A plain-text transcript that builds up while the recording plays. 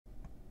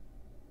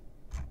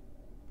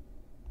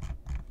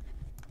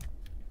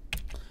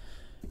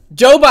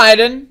Joe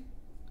Biden,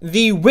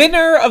 the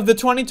winner of the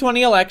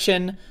 2020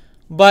 election,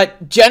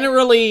 but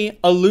generally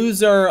a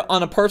loser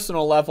on a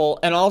personal level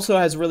and also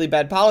has really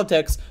bad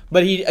politics.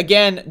 But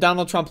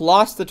Donald Trump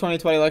lost the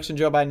 2020 election.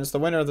 Joe Biden is the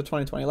winner of the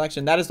 2020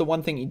 election. That is the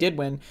one thing he did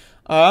win.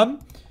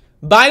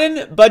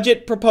 Biden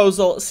budget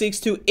proposal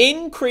seeks to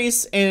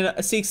increase in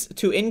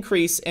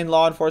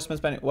law enforcement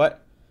spending.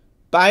 What?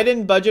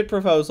 Biden budget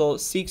proposal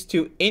seeks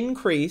to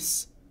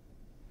increase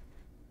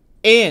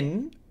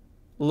in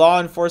law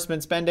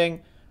enforcement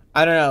spending.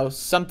 I don't know.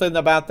 Something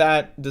about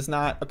that does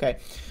not. Okay.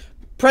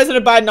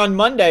 President Biden on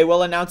Monday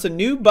will announce a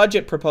new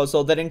budget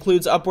proposal that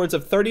includes upwards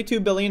of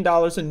 $32 billion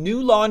in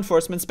new law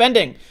enforcement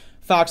spending,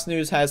 Fox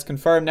News has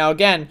confirmed. Now,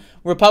 again,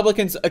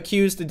 Republicans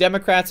accused the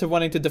Democrats of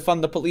wanting to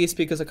defund the police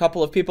because a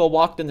couple of people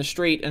walked in the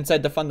street and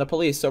said defund the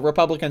police. So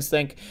Republicans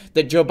think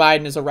that Joe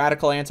Biden is a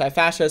radical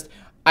anti-fascist.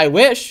 I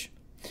wish.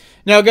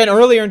 Now, again,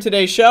 earlier in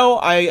today's show,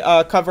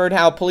 I covered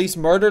how police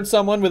murdered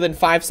someone within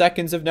 5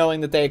 seconds of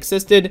knowing that they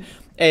existed.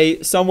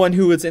 Someone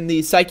who was in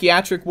the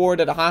psychiatric ward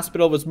at a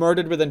hospital was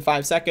murdered within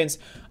 5 seconds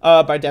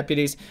by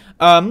deputies.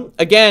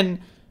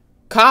 Again,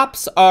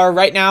 cops are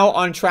right now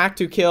on track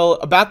to kill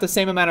about the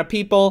same amount of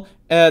people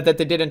that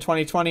they did in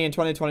 2020 and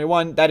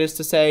 2021. That is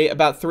to say,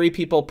 about 3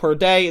 people per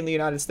day in the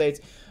United States.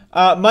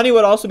 Money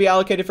would also be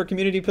allocated for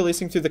community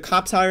policing through the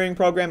Cops Hiring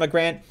Program, a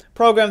grant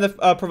program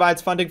that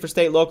provides funding for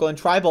state, local, and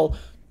tribal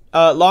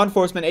law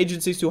enforcement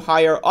agencies to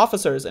hire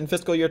officers. In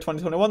fiscal year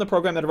 2021, the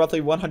program had roughly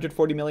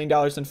 $140 million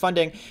in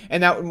funding,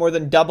 and that would more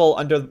than double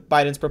under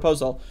Biden's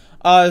proposal.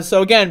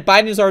 So again,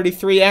 Biden has already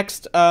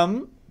 3x'd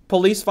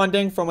police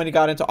funding from when he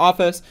got into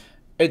office.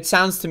 It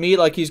sounds to me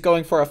like he's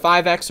going for a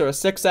 5x or a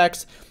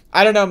 6x.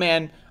 I don't know,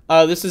 man.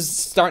 This is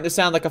starting to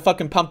sound like a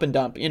fucking pump and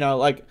dump. You know,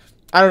 like,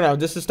 I don't know.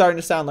 This is starting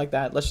to sound like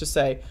that. Let's just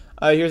say.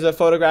 Here's a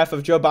photograph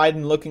of Joe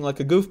Biden looking like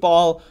a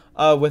goofball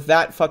with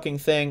that fucking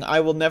thing.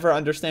 I will never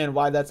understand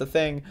why that's a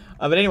thing.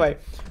 But anyway,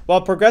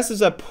 while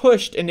progressives have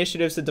pushed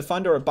initiatives to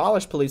defund or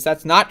abolish police,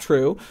 that's not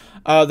true.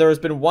 There has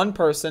been one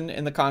person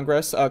in the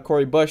Congress,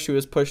 Cori Bush, who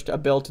has pushed a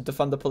bill to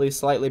defund the police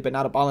slightly but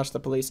not abolish the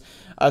police.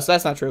 So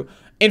that's not true.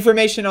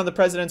 Information on the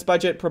president's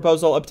budget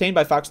proposal obtained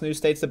by Fox News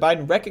states that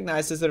Biden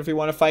recognizes that if we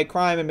want to fight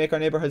crime and make our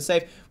neighborhoods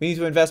safe, we need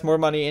to invest more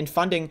money in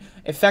funding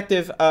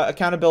effective,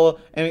 accountable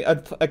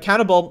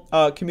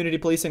community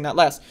policing, not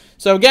less.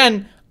 So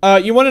again,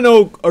 you want to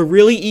know a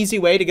really easy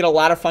way to get a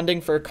lot of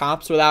funding for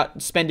cops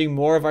without spending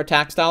more of our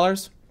tax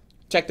dollars?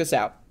 Check this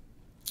out.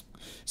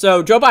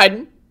 So Joe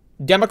Biden,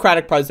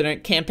 Democratic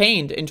president,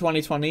 campaigned in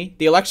 2020.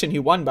 The election he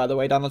won, by the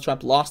way. Donald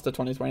Trump lost the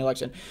 2020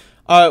 election.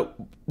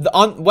 On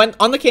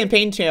the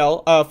campaign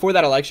trail for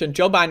that election,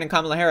 Joe Biden and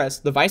Kamala Harris,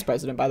 the vice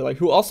president, by the way,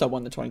 who also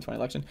won the 2020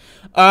 election,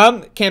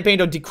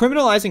 campaigned on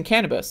decriminalizing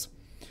cannabis.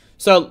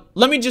 So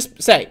let me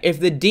just say, if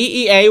the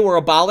DEA were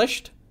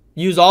abolished,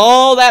 use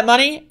all that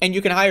money and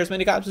you can hire as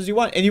many cops as you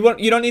want. And you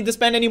don't need to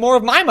spend any more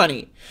of my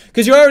money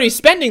because you're already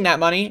spending that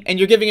money and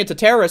you're giving it to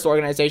terrorist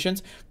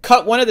organizations.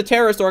 Cut one of the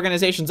terrorist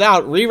organizations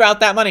out, reroute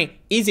that money,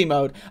 easy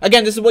mode.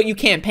 Again, this is what you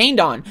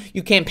campaigned on.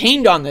 You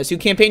campaigned on this. You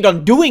campaigned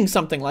on doing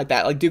something like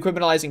that, like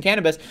decriminalizing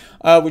cannabis,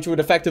 which would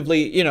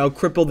effectively, you know,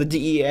 cripple the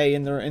DEA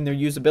in their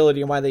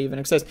usability and why they even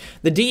exist.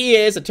 The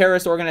DEA is a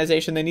terrorist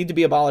organization. They need to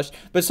be abolished,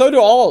 but so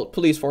do all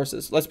police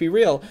forces. Let's be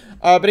real.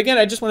 But again,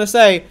 I just want to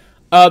say,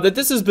 that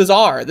this is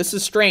bizarre. This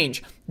is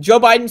strange. Joe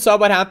Biden saw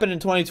what happened in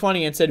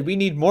 2020 and said, we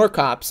need more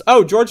cops.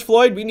 Oh, George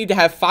Floyd, we need to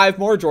have 5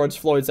 more George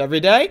Floyds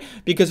every day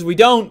because if we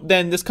don't,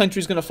 then this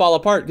country's going to fall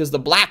apart because the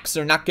blacks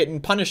are not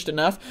getting punished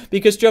enough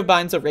because Joe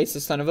Biden's a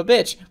racist son of a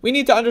bitch. We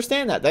need to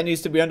understand that. That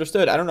needs to be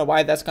understood. I don't know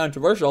why that's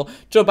controversial.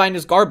 Joe Biden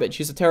is garbage.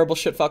 He's a terrible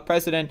shitfuck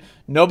president.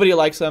 Nobody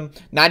likes him.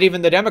 Not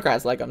even the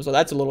Democrats like him, so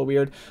that's a little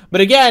weird.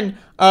 But again,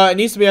 it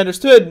needs to be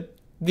understood.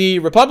 The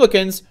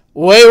Republicans,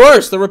 way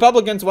worse. The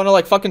Republicans want to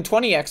like fucking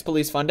 20x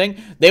police funding.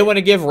 They want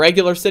to give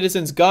regular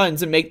citizens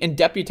guns and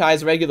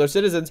deputize regular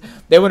citizens.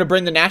 They want to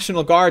bring the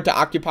National Guard to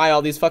occupy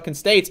all these fucking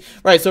states.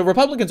 Right, so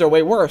Republicans are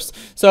way worse.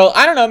 So,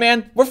 I don't know,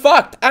 man. We're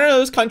fucked. I don't know.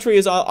 This country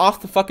is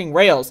off the fucking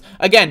rails.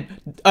 Again,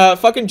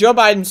 fucking Joe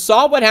Biden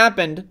saw what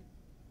happened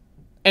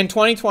in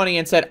 2020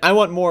 and said, I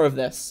want more of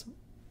this.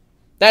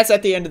 That's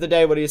at the end of the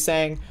day what he's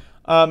saying.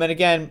 And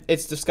again,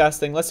 it's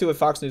disgusting. Let's see what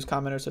Fox News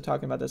commenters are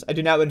talking about this. I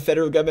do not want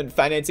federal government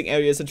financing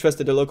areas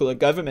entrusted to local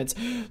governments.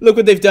 Look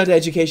what they've done to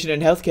education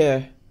and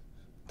healthcare.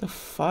 The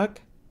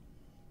fuck?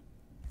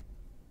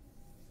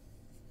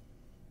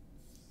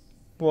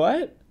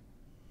 What?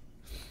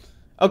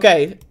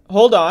 Okay,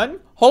 hold on.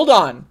 Hold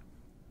on.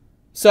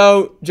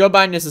 So, Joe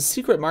Biden is a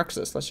secret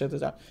Marxist. Let's check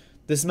this out.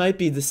 This might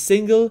be the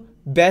single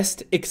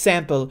best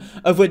example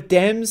of what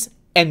Dems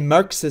and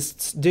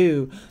Marxists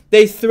do.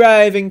 They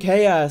thrive in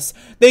chaos.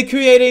 They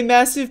create a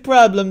massive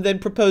problem, then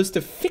propose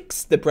to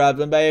fix the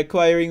problem by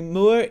acquiring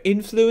more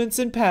influence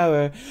and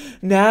power.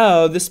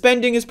 Now, the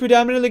spending is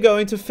predominantly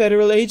going to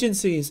federal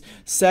agencies.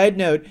 Side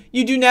note,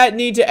 you do not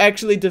need to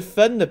actually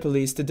defund the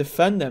police to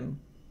defund them.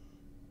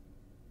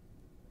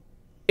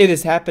 It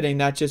is happening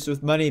not just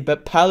with money,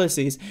 but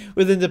policies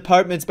within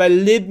departments by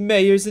lib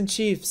mayors and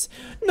chiefs.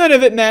 None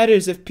of it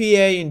matters if PA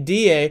and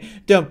DA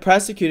don't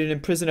prosecute and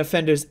imprison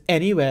offenders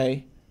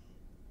anyway.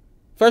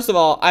 First of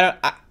all,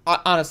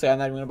 honestly, I'm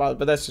not even gonna bother,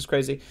 but that's just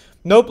crazy.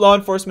 Nope, law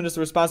enforcement is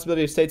the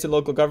responsibility of states and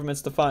local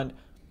governments to fund.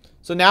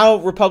 So now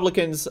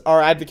Republicans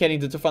are advocating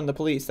to defund the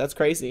police. That's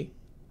crazy.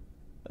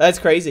 That's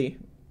crazy.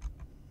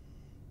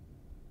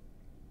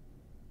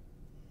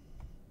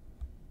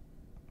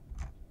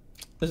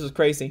 This is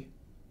crazy.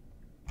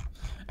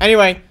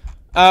 Anyway,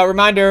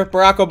 reminder,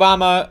 Barack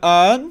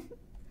Obama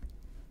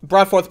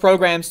brought forth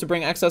programs to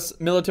bring excess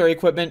military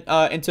equipment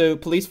into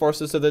police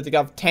forces so that they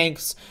have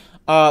tanks,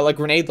 like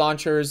grenade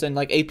launchers and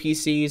like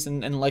APCs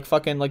and like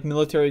fucking like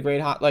military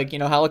grade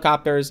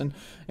helicopters and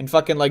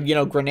fucking like,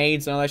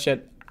 grenades and all that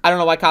shit. I don't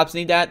know why cops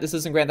need that. This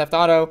isn't Grand Theft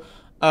Auto.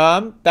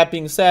 That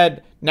being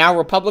said, now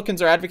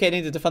Republicans are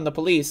advocating to defund the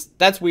police.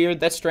 That's weird.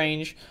 That's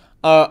strange.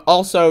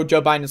 Also,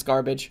 Joe Biden is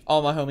garbage.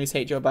 All my homies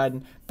hate Joe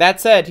Biden.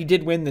 That said, he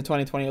did win the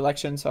 2020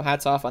 election, so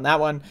hats off on that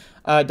one.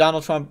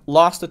 Donald Trump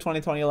lost the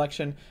 2020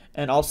 election,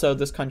 and also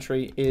this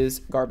country is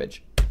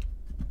garbage.